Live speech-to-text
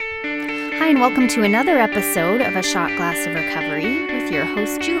Hi, and welcome to another episode of A Shot Glass of Recovery with your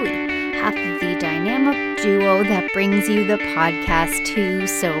host, Julie, half of the dynamic duo that brings you the podcast Two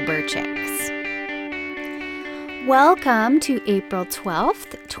Sober Chicks. Welcome to April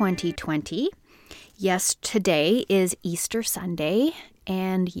 12th, 2020. Yes, today is Easter Sunday,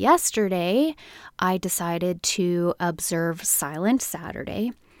 and yesterday I decided to observe Silent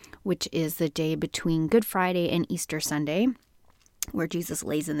Saturday, which is the day between Good Friday and Easter Sunday, where Jesus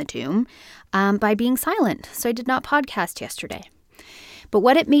lays in the tomb, by being silent. So I did not podcast yesterday. But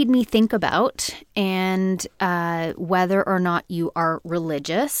what it made me think about, and whether or not you are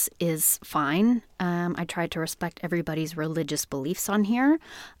religious is fine. I try to respect everybody's religious beliefs on here.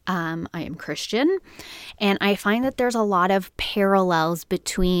 I am Christian, and I find that there's a lot of parallels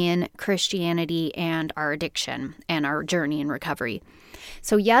between Christianity and our addiction and our journey in recovery.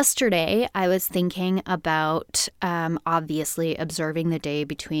 So yesterday, I was thinking about, obviously, observing the day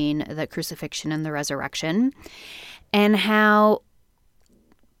between the crucifixion and the resurrection, and how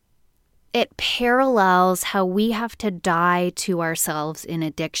it parallels how we have to die to ourselves in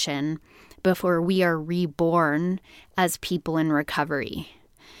addiction before we are reborn as people in recovery,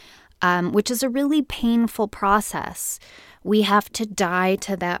 which is a really painful process. We have to die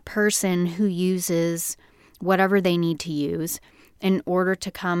to that person who uses whatever they need to use in order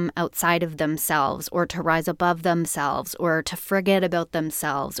to come outside of themselves, or to rise above themselves, or to forget about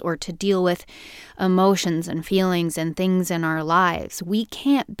themselves, or to deal with emotions and feelings and things in our lives. We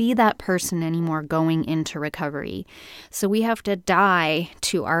can't be that person anymore going into recovery. So we have to die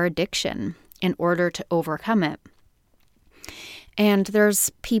to our addiction in order to overcome it. And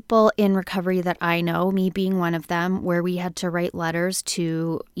there's people in recovery that I know, me being one of them, where we had to write letters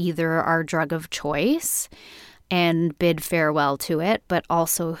to either our drug of choice and bid farewell to it, but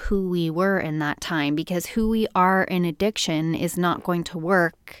also who we were in that time, because who we are in addiction is not going to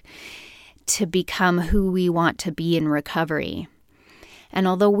work to become who we want to be in recovery. And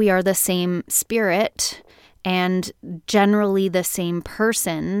although we are the same spirit and generally the same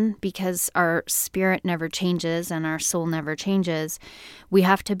person, because our spirit never changes and our soul never changes, we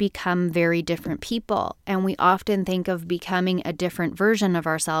have to become very different people. And we often think of becoming a different version of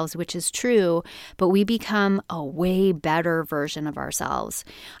ourselves, which is true, but we become a way better version of ourselves.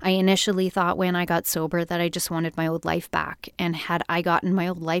 I initially thought when I got sober that I just wanted my old life back. And had I gotten my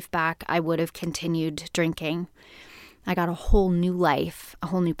old life back, I would have continued drinking. I got a whole new life, a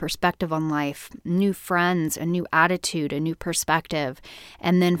whole new perspective on life, new friends, a new attitude, a new perspective.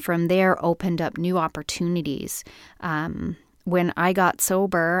 And then from there opened up new opportunities. When I got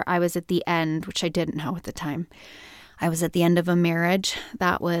sober, I was at the end, which I didn't know at the time. I was at the end of a marriage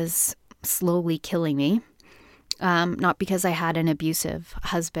that was slowly killing me. Not because I had an abusive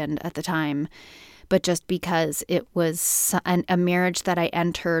husband at the time, but just because it was a marriage that I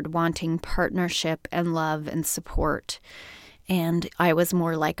entered wanting partnership and love and support. And I was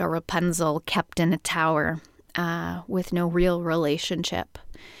more like a Rapunzel kept in a tower with no real relationship.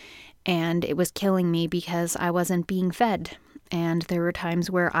 And it was killing me because I wasn't being fed. And there were times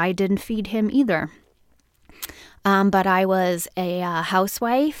where I didn't feed him either. But I was a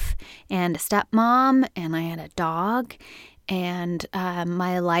housewife and a stepmom, and I had a dog. And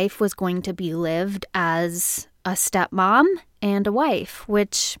my life was going to be lived as a stepmom and a wife,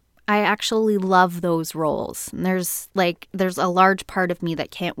 which I actually love those roles. And there's a large part of me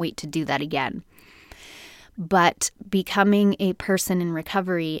that can't wait to do that again. But becoming a person in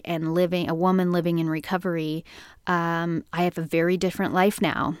recovery and a woman living in recovery, I have a very different life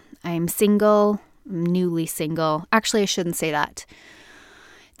now. I'm single, newly single. Actually, I shouldn't say that.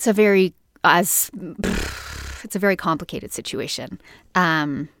 It's a very complicated situation.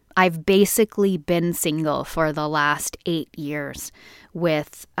 I've basically been single for the last 8 years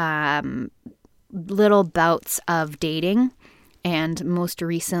with little bouts of dating, and most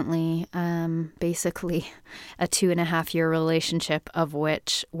recently, basically a 2.5-year relationship, of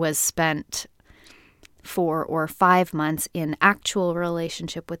which was spent 4 or 5 months in actual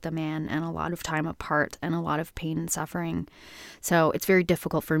relationship with the man, and a lot of time apart and a lot of pain and suffering. So it's very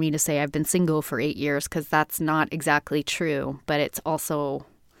difficult for me to say I've been single for 8 years, because that's not exactly true, but it's also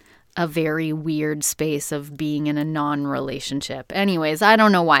a very weird space of being in a non-relationship. Anyways, I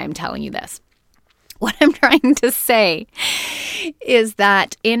don't know why I'm telling you this. What I'm trying to say is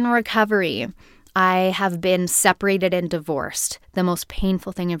that in recovery, I have been separated and divorced, the most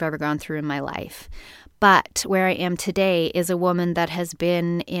painful thing I've ever gone through in my life. But where I am today is a woman that has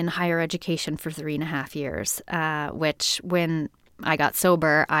been in higher education for 3.5 years, which when I got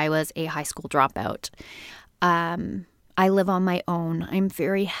sober, I was a high school dropout. I live on my own. I'm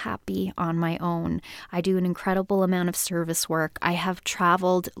very happy on my own. I do an incredible amount of service work. I have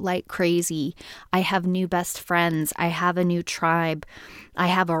traveled like crazy. I have new best friends. I have a new tribe. I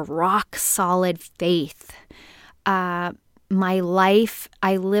have a rock solid faith. My life,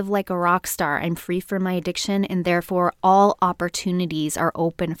 I live like a rock star. I'm free from my addiction, and therefore all opportunities are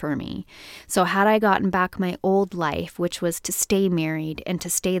open for me. So had I gotten back my old life, which was to stay married and to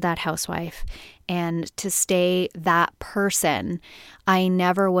stay that housewife and to stay that person, I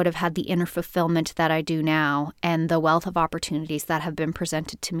never would have had the inner fulfillment that I do now and the wealth of opportunities that have been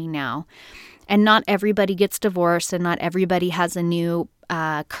presented to me now. And not everybody gets divorced, and not everybody has a new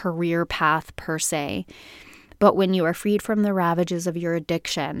career path per se. But when you are freed from the ravages of your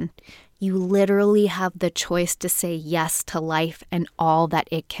addiction, you literally have the choice to say yes to life and all that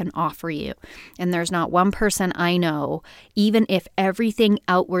it can offer you. And there's not one person I know, even if everything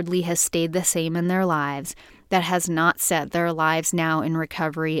outwardly has stayed the same in their lives, that has not said their lives now in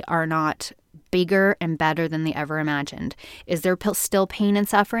recovery are not bigger and better than they ever imagined. Is there still pain and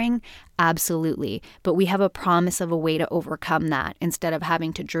suffering? Absolutely. But we have a promise of a way to overcome that instead of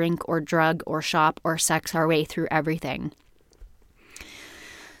having to drink or drug or shop or sex our way through everything.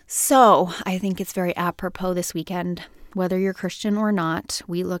 So I think it's very apropos this weekend, whether you're Christian or not,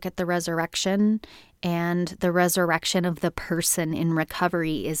 we look at the resurrection, and the resurrection of the person in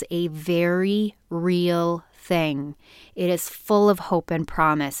recovery is a very real thing. It is full of hope and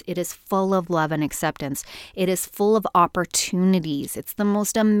promise. It is full of love and acceptance. It is full of opportunities. It's the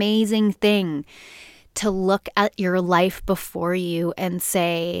most amazing thing to look at your life before you and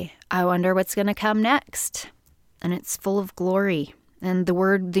say, I wonder what's going to come next. And it's full of glory. And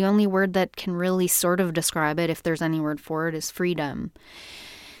the only word that can really sort of describe it, if there's any word for it, is freedom.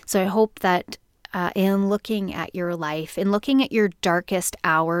 So I hope that in looking at your life, in looking at your darkest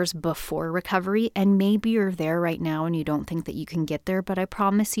hours before recovery, and maybe you're there right now and you don't think that you can get there, but I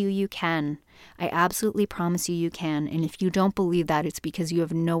promise you, you can. I absolutely promise you, you can. And if you don't believe that, it's because you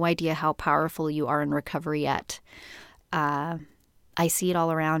have no idea how powerful you are in recovery yet. I see it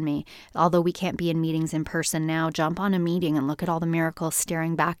all around me. Although we can't be in meetings in person now, jump on a meeting and look at all the miracles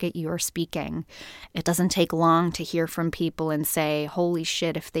staring back at you or speaking. It doesn't take long to hear from people and say, holy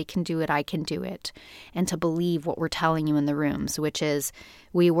shit, if they can do it, I can do it. And to believe what we're telling you in the rooms, which is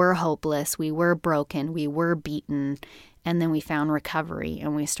we were hopeless, we were broken, we were beaten, and then we found recovery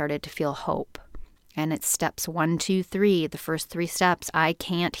and we started to feel hope. And it's steps 1, 2, 3, the first 3 steps. I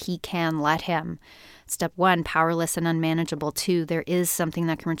can't, he can, let him. Step 1, powerless and unmanageable. 2, there is something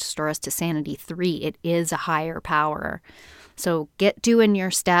that can restore us to sanity. 3, it is a higher power. So get doing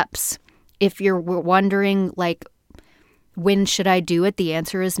your steps. If you're wondering, like, when should I do it? The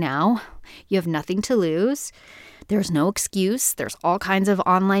answer is now. You have nothing to lose. There's no excuse. There's all kinds of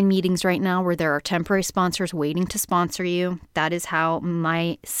online meetings right now where there are temporary sponsors waiting to sponsor you. That is how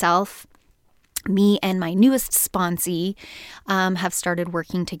me and my newest sponsee have started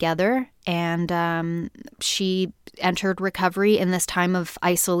working together, and she entered recovery in this time of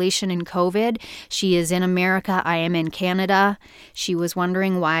isolation and COVID. She is in America. I am in Canada. She was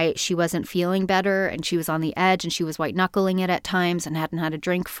wondering why she wasn't feeling better, and she was on the edge, and she was white-knuckling it at times and hadn't had a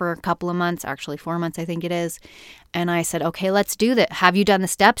drink for a couple of months, actually 4 months, I think it is. And I said, okay, let's do that. Have you done the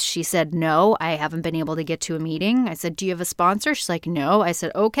steps? She said, no, I haven't been able to get to a meeting. I said, do you have a sponsor? She's like, no. I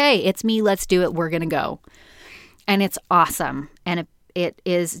said, okay, it's me. Let's do it. We're going to go. And it's awesome. And it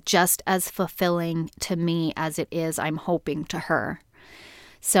is just as fulfilling to me as it is, I'm hoping, to her.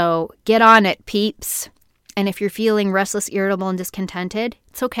 So get on it, peeps. And if you're feeling restless, irritable, and discontented,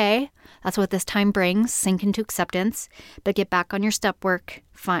 it's okay. That's what this time brings. Sink into acceptance. But get back on your step work.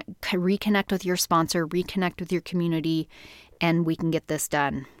 Reconnect with your sponsor. Reconnect with your community. And we can get this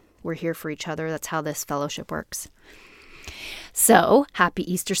done. We're here for each other. That's how this fellowship works. So,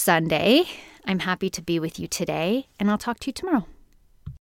 happy Easter Sunday. I'm happy to be with you today. And I'll talk to you tomorrow.